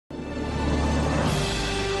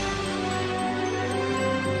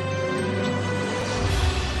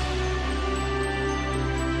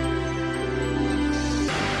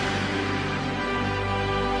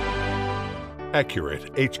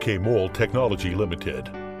Accurate HK Mold Technology Limited,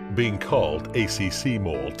 being called ACC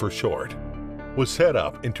Mold for short, was set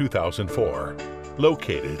up in 2004,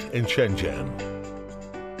 located in Shenzhen.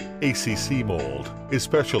 ACC Mold is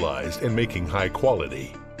specialized in making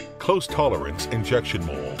high-quality, close-tolerance injection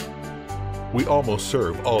mold. We almost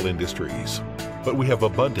serve all industries, but we have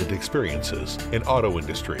abundant experiences in auto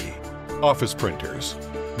industry, office printers,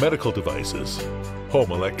 medical devices,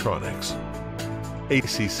 home electronics.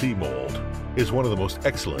 ACC Mold is one of the most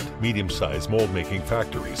excellent medium-sized mold-making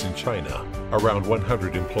factories in China, around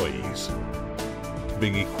 100 employees,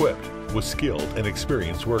 being equipped with skilled and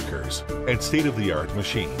experienced workers and state-of-the-art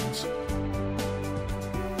machines.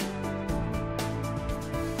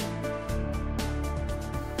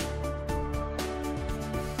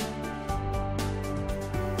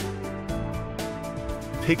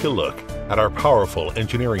 Take a look at our powerful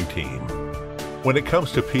engineering team. When it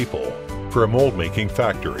comes to people, for a mold-making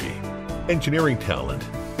factory, engineering talent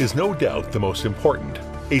is no doubt the most important.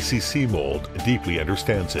 ACC Mold deeply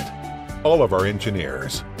understands it. All of our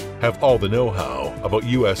engineers have all the know-how about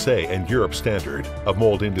USA and Europe standard of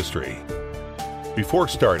mold industry. Before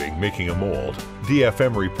starting making a mold,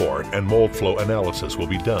 DFM report and mold flow analysis will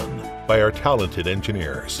be done by our talented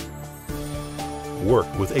engineers. Work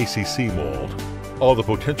with ACC Mold. All the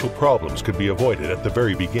potential problems could be avoided at the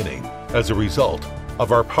very beginning as a result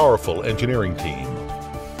of our powerful engineering team.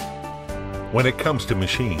 When it comes to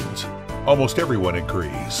machines, almost everyone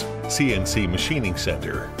agrees CNC Machining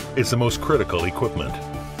Center is the most critical equipment.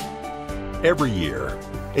 Every year,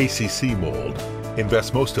 ACC Mold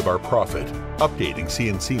invests most of our profit updating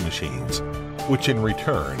CNC machines, which in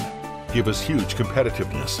return give us huge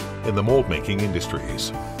competitiveness in the mold-making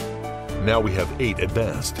industries. Now we have 8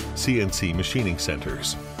 advanced CNC machining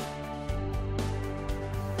centers.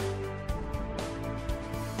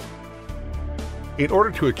 In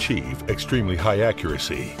order to achieve extremely high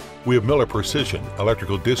accuracy, we have Miller Precision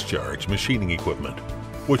electrical discharge machining equipment,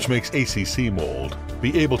 which makes ACC Mold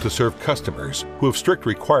be able to serve customers who have strict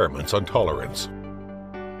requirements on tolerance.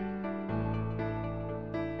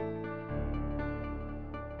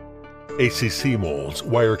 ACC Mold's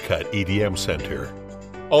Wire Cut EDM Center.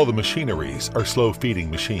 All the machineries are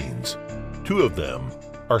slow-feeding machines. 2 of them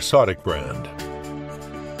are Sodic brand.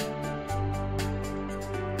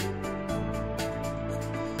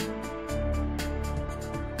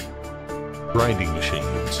 Grinding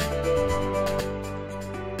machines.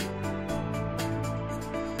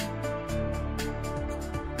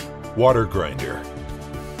 Water grinder.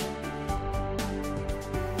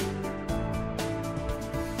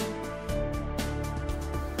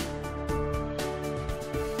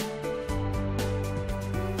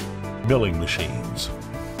 Milling machines.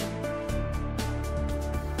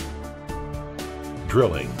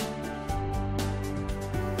 Drilling.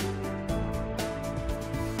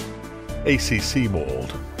 ACC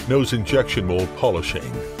Mold knows injection mold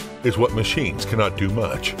polishing is what machines cannot do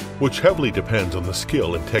much, which heavily depends on the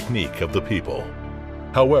skill and technique of the people.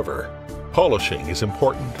 However, polishing is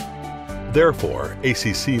important. Therefore,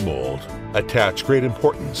 ACC Mold attach great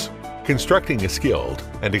importance constructing a skilled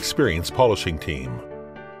and experienced polishing team.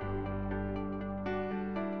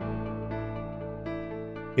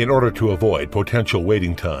 In order to avoid potential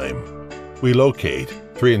waiting time, we locate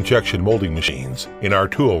 3 injection molding machines in our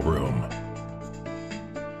tool room.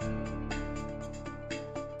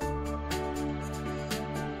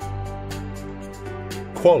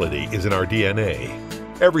 Quality is in our DNA.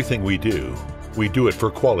 Everything we do it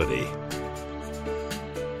for quality.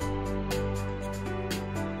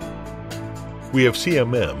 We have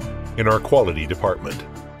CMM in our quality department.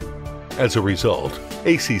 As a result,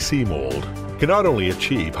 ACC Mold can not only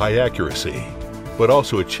achieve high accuracy, but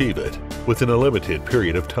also achieve it within a limited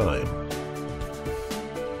period of time.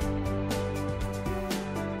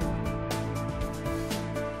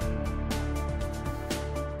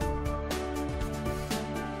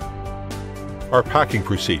 Our packing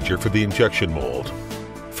procedure for the injection mold.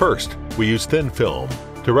 First, we use thin film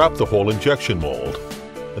to wrap the whole injection mold.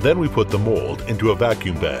 Then we put the mold into a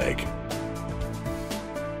vacuum bag.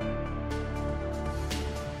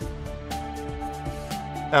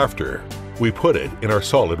 After, we put it in our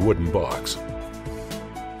solid wooden box.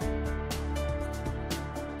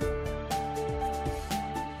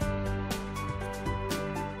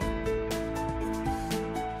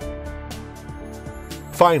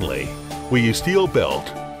 Finally, we use steel belt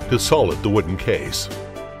to solid the wooden case.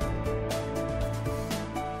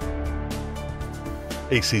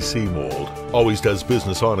 ACC Mold always does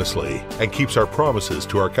business honestly and keeps our promises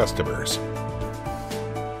to our customers.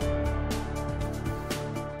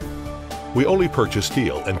 We only purchase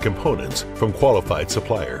steel and components from qualified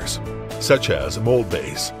suppliers. such as mold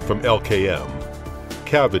base from LKM,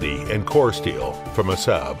 cavity and core steel from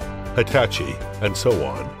ASAB, Hitachi, and so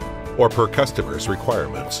on, or per customer's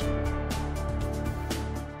requirements.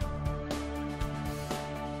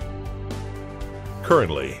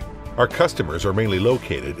 Currently, our customers are mainly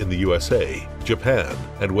located in the USA, Japan,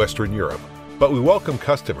 and Western Europe, but we welcome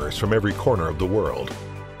customers from every corner of the world.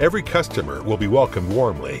 Every customer will be welcomed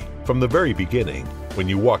warmly from the very beginning when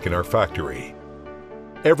you walk in our factory.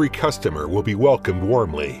 Every customer will be welcomed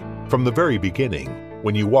warmly from the very beginning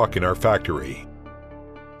when you walk in our factory.